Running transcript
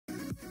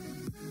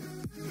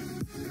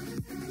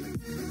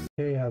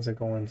Hey, how's it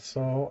going?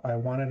 So I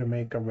wanted to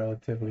make a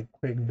relatively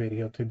quick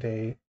video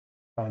today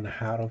on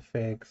how to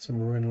fix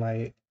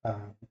RuneLight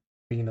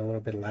being a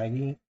little bit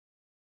laggy.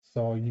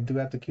 So you do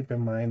have to keep in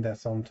mind that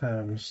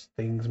sometimes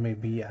things may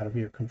be out of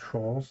your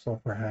control.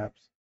 So perhaps,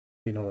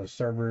 the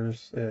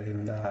servers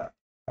in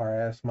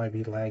RS might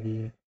be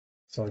laggy.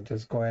 So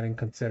just go ahead and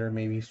consider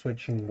maybe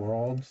switching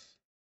worlds,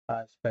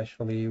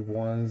 especially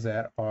ones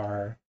that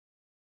are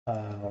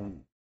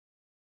um,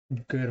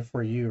 good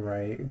for you,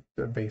 right?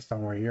 Based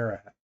on where you're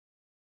at.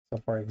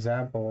 So for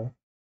example,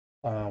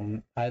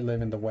 I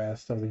live in the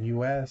west of the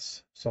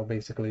US, so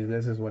basically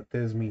this is what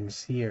this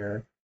means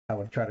here. I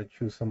would try to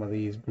choose some of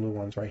these blue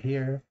ones right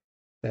here.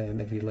 Then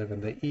if you live in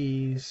the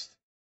east,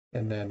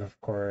 and then of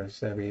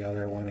course every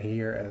other one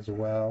here as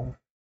well.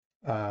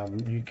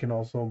 You can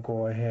also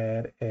go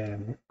ahead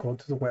and go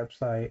to the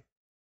website.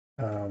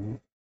 Um,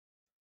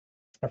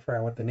 I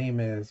forgot what the name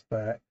is,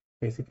 but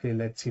basically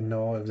lets you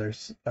know if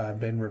there's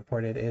been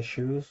reported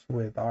issues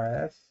with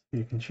RS.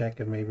 You can check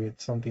if maybe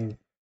it's something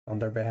on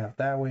their behalf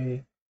that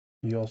way.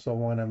 You also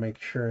want to make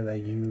sure that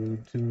you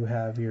do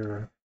have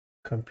your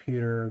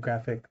computer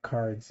graphic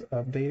cards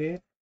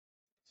updated.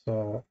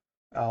 So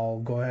I'll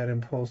go ahead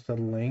and post a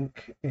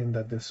link in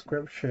the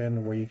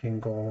description where you can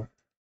go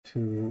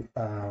to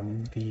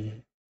the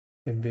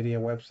Nvidia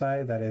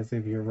website. That is,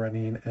 if you're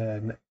running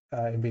an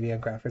Nvidia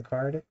graphic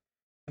card.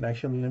 And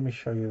actually, let me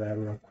show you that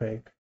real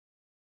quick.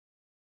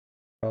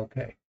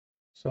 Okay,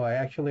 so I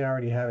actually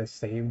already have it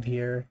saved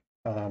here.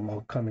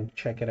 I'll come and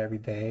check it every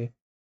day.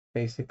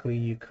 Basically,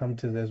 you come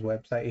to this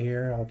website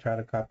here. I'll try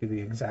to copy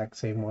the exact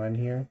same one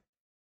here.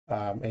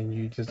 And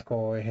you just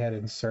go ahead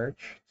and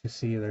search to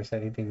see if there's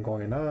anything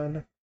going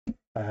on.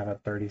 I have a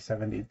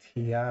 3070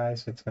 Ti,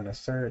 so it's going to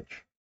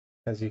search.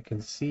 As you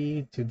can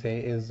see,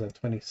 today is the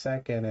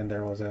 22nd, and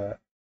there was a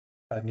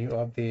new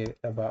update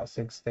about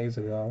 6 days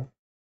ago.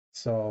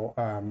 So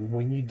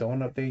when you don't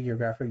update your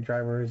graphic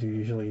drivers, you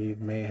usually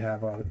may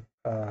have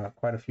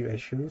quite a few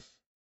issues.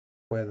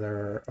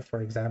 Whether,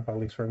 for example, at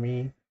least for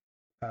me,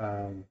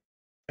 um,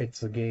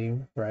 it's a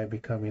game, right,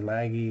 becoming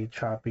laggy,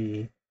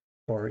 choppy,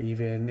 or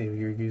even if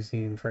you're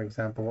using, for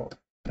example,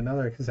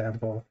 another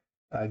example,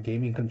 a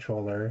gaming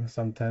controller,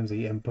 sometimes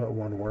the input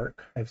won't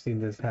work. I've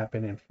seen this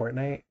happen in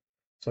Fortnite.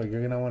 So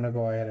you're gonna want to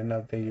go ahead and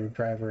update your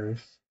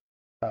drivers.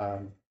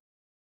 Um,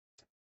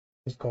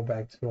 just go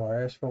back to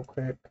RS real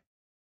quick.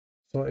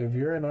 So if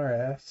you're in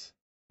RS,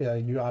 yeah,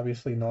 you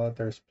obviously know that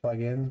there's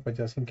plugins, but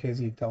just in case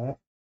you don't,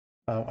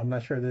 I'm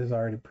not sure this is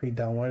already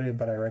pre-downloaded,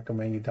 but I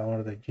recommend you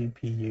download the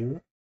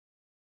GPU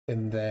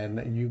and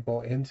then you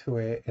go into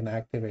it and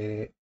activate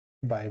it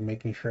by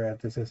making sure that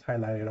this is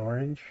highlighted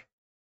orange.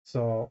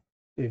 So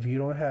if you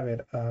don't have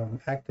it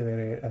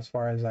activated, as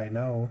far as I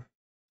know,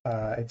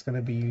 it's going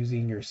to be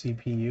using your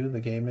CPU. The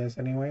game is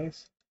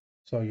anyways.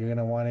 So you're going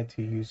to want it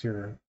to use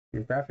your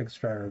graphics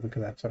driver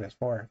because that's what it's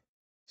for.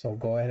 So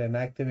go ahead and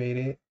activate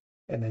it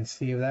and then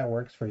see if that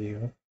works for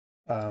you.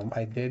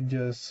 I did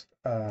just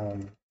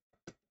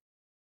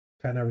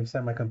kind of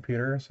reset my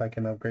computer so I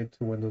can upgrade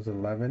to Windows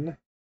 11,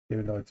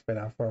 even though it's been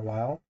out for a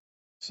while.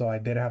 So I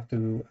did have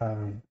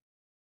to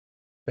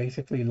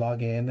basically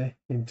log in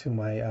into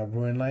my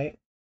RuneLight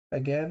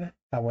again.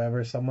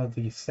 However, some of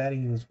the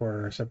settings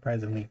were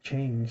surprisingly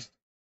changed.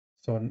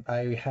 So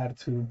I had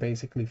to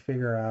basically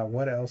figure out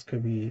what else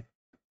could be,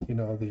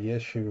 the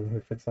issue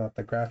if it's not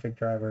the graphic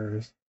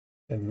drivers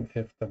and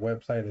if the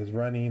website is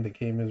running, the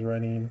game is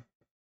running.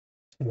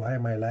 Why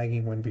am I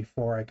lagging when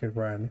before I could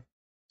run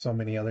so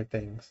many other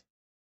things?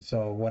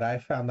 So what I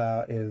found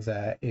out is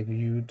that if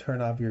you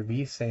turn off your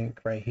VSync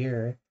right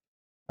here,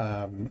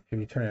 if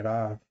you turn it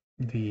off,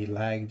 the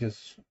lag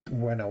just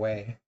went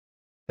away.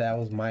 That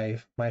was my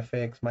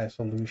fix, my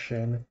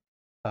solution.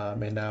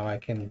 And now I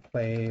can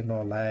play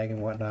no lag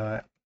and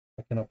whatnot.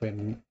 I can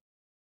open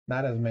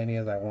not as many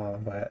as I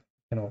want, but I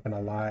can open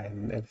a lot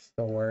and it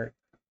still works.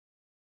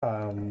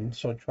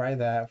 So try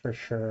that for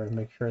sure.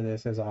 Make sure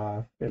this is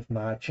off. If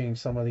not, change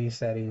some of these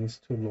settings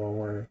to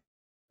lower.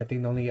 I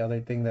think the only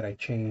other thing that I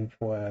changed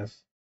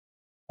was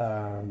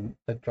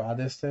the draw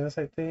distance,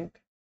 I think,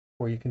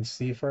 where you can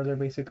see further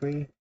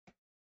basically.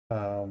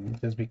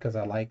 Just because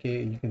I like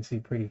it, you can see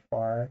pretty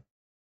far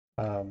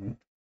um,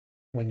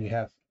 when you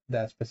have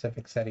that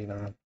specific setting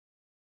on.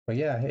 But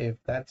yeah, if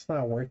that's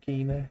not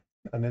working,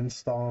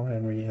 uninstall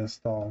and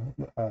reinstall.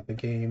 The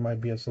game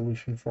might be a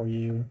solution for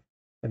you.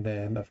 And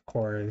then, of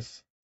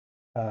course,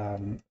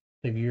 um,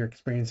 if you're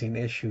experiencing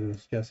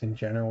issues just in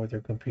general with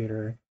your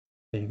computer,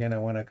 then you're going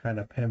to want to kind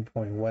of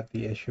pinpoint what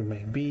the issue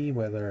may be,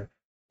 whether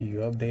you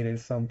updated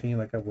something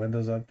like a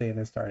Windows update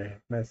and started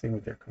messing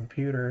with your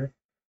computer.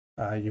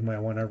 You might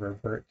want to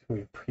revert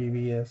to a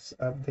previous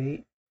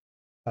update.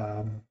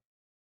 Um,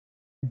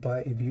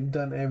 but if you've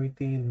done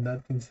everything,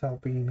 nothing's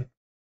helping,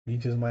 you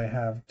just might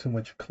have too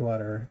much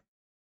clutter.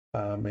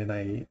 And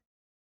I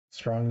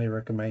strongly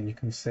recommend you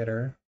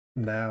consider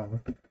now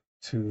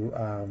to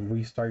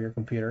restart your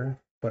computer,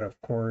 but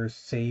of course,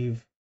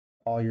 save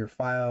all your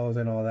files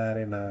and all that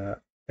in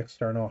a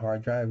external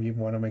hard drive. You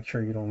want to make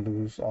sure you don't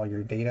lose all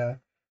your data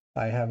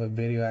I have a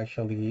video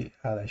actually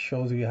that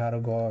shows you how to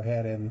go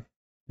ahead and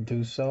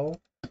do so.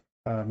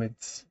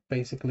 It's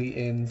basically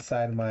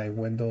inside my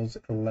Windows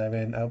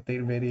 11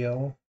 update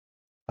video.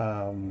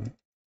 Um,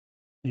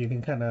 you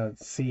can kind of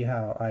see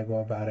how I go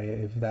about it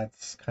if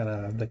that's kind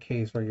of the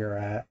case where you're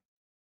at.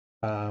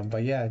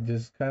 But yeah,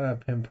 just kind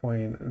of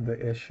pinpoint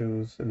the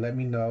issues. Let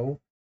me know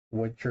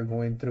what you're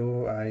going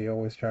through. I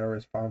always try to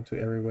respond to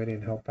everybody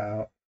and help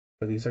out.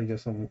 But these are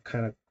just some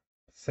kind of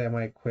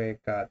semi quick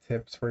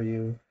tips for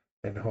you,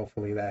 and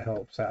hopefully that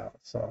helps out.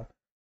 So,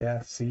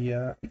 yeah, see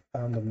ya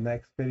on the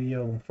next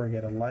video. Don't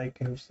forget to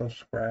like and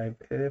subscribe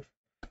if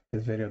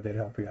this video did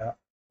help you out.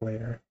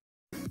 Later.